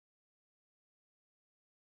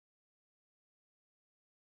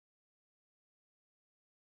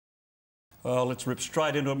Well, let's rip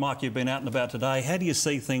straight into it, Mike. You've been out and about today. How do you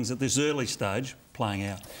see things at this early stage playing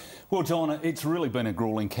out? Well, John, it's really been a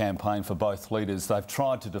gruelling campaign for both leaders. They've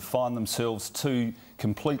tried to define themselves two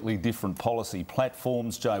completely different policy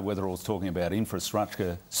platforms. Jay Weatherall's talking about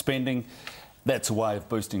infrastructure spending. That's a way of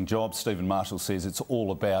boosting jobs. Stephen Marshall says it's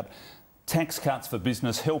all about tax cuts for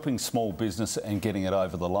business, helping small business and getting it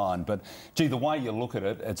over the line. But, gee, the way you look at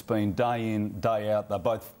it, it's been day in, day out. They're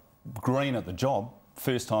both green at the job.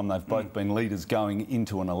 First time they've both been leaders going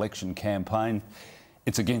into an election campaign.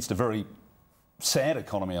 It's against a very sad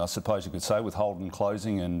economy, I suppose you could say, with Holden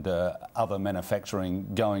closing and other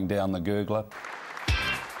manufacturing going down the gurgler.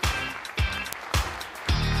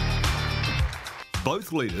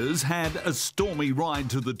 Both leaders had a stormy ride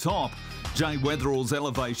to the top. Jay Weatherall's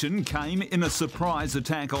elevation came in a surprise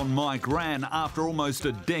attack on Mike Rann after almost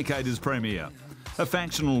a decade as Premier. A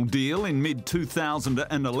factional deal in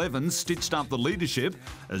mid-2011 stitched up the leadership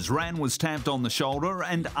as Rann was tapped on the shoulder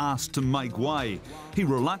and asked to make way. He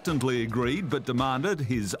reluctantly agreed but demanded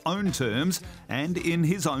his own terms and in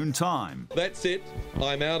his own time. That's it.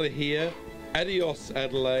 I'm out of here. Adios,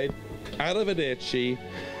 Adelaide. Arrivederci.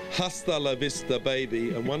 Hasta la vista,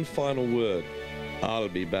 baby. And one final word. I'll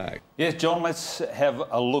be back. Yes, John, let's have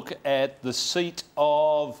a look at the seat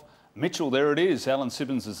of Mitchell. There it is. Alan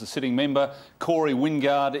Sibbons is the sitting member. Corey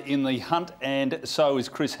Wingard in the hunt, and so is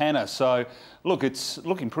Chris Hanna. So, look, it's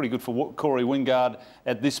looking pretty good for Corey Wingard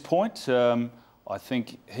at this point. I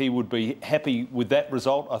think he would be happy with that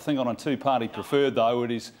result. I think on a two-party preferred, though,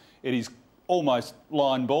 it is almost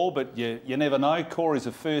line ball, but you never know. Corey's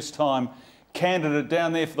a first-time candidate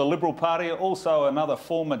down there for the Liberal Party, also another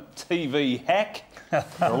former TV hack. There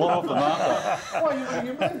are a lot of them, aren't there? Why are you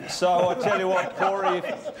ringing me? So I tell you what, Corey,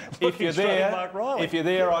 if you're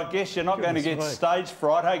there, I guess you're not going to get stage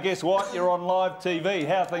fright. Hey, guess what? You're on live TV.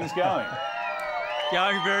 How are things going?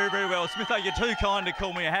 Going very, very well. Smitho, you're too kind to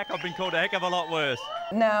call me a hack. I've been called a heck of a lot worse.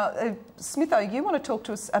 Now, Smitho, you want to talk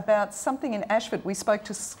to us about something in Ashford. We spoke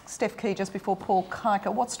to Steph Key just before Paul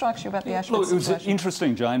Kiker. What strikes you about the Ashford situation? It was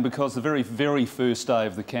interesting, Jane, because the very, very first day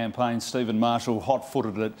of the campaign, Stephen Marshall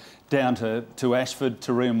hot-footed it down to Ashford.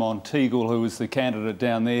 Taria Monteagle, who was the candidate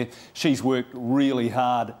down there, she's worked really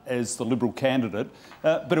hard as the Liberal candidate.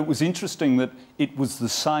 But it was interesting that it was the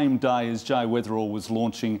same day as Jay Weatherall was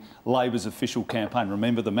launching Labor's official campaign.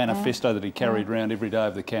 Remember the manifesto that he carried around every day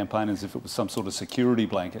of the campaign as if it was some sort of security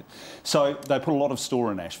blanket. So they put a lot of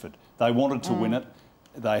store in Ashford. They wanted to win it.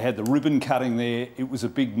 They had the ribbon cutting there. It was a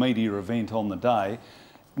big media event on the day.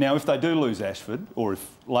 Now, if they do lose Ashford, or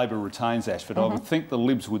if Labor retains Ashford, I would think the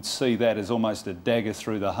Libs would see that as almost a dagger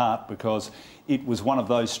through the heart, because it was one of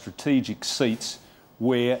those strategic seats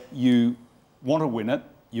where you want to win it,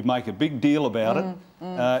 you make a big deal about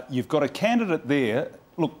it. You've got a candidate there.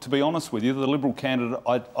 Look, to be honest with you, the Liberal candidate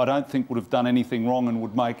I don't think would have done anything wrong and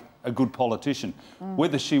would make a good politician.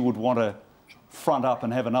 Whether she would want to front up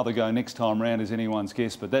and have another go next time round is anyone's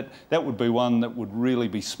guess, but that would be one that would really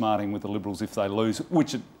be smarting with the Liberals if they lose,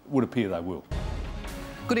 which it would appear they will.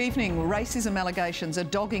 Good evening. Racism allegations are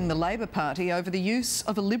dogging the Labor Party over the use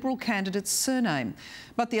of a Liberal candidate's surname.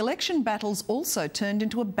 But the election battle's also turned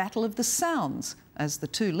into a battle of the sounds as the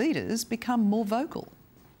two leaders become more vocal.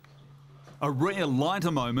 A rare lighter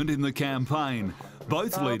moment in the campaign.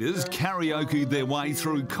 Both leaders karaoke'd their way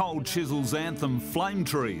through Cold Chisel's anthem Flame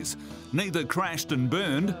Trees. Neither crashed and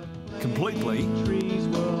burned completely. Trees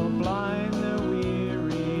will blind the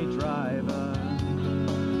weary driver,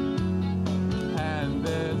 and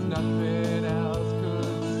there's nothing else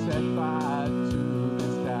could set fire to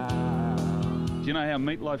this town. Do you know how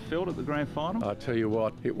Meatloaf felt at the grand final? I tell you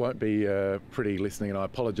what, it won't be pretty listening, and I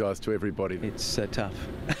apologise to everybody. It's tough.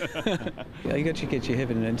 You got to get your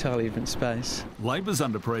head in an entirely different space. Labor's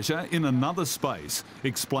under pressure in another space,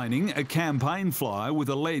 explaining a campaign flyer with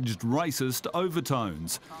alleged racist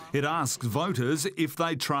overtones. It asks voters if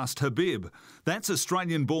they trust Habib. That's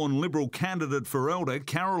Australian-born Liberal candidate for elder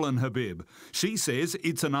Carolyn Habib. She says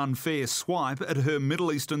it's an unfair swipe at her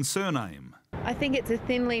Middle Eastern surname. I think it's a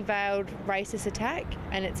thinly veiled racist attack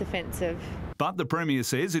and it's offensive. But the Premier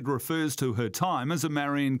says it refers to her time as a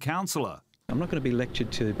Marion councillor. I'm not going to be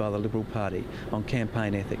lectured to by the Liberal Party on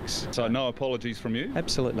campaign ethics. So no apologies from you?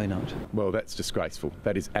 Absolutely not. Well, that's disgraceful.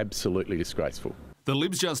 That is absolutely disgraceful. The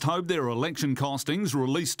Libs just hope their election costings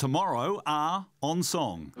released tomorrow are on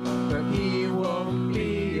song. But he won't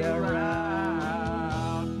be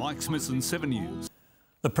around. Mike Smithson, 7 News.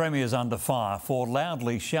 The Premier's under fire for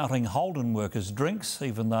loudly shouting Holden workers' drinks,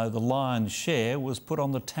 even though the lion's share was put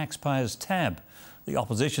on the taxpayers' tab. The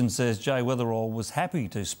opposition says Jay Weatherall was happy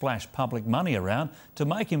to splash public money around to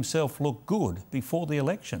make himself look good before the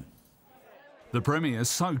election. The Premier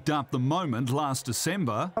soaked up the moment last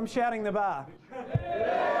December. I'm shouting the bar.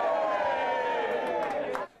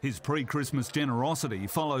 His pre-Christmas generosity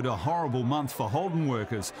followed a horrible month for Holden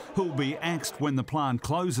workers who'll be axed when the plant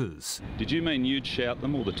closes. Did you mean you'd shout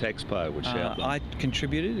them or the taxpayer would shout them? I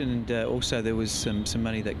contributed, and also there was some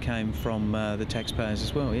money that came from the taxpayers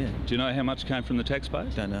as well, yeah. Do you know how much came from the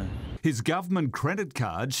taxpayers? Don't know. His government credit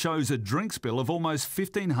card shows a drinks bill of almost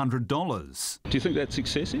 $1,500. Do you think that's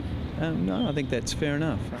excessive? No, I think that's fair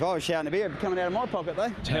enough. If I was shouting a beer, it'd be coming out of my pocket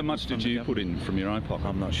though. How much did you put in from your own pocket?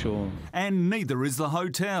 I'm not sure. And neither is the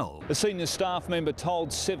hotel. A senior staff member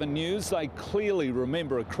told 7 News they clearly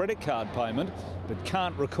remember a credit card payment but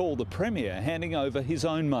can't recall the Premier handing over his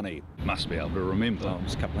own money. Must be able to remember. Oh, it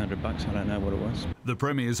was a couple $100, I don't know what it was. The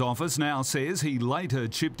Premier's office now says he later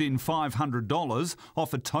chipped in $500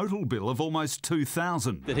 off a total bill of almost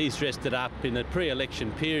 $2,000. That he's dressed it up in a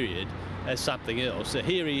pre-election period as something else. So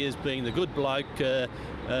here he is being the good bloke,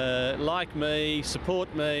 like me,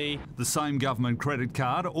 support me. The same government credit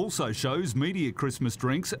card also shows media Christmas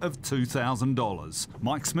drinks of $2,000.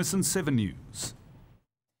 Mike Smithson, 7 News.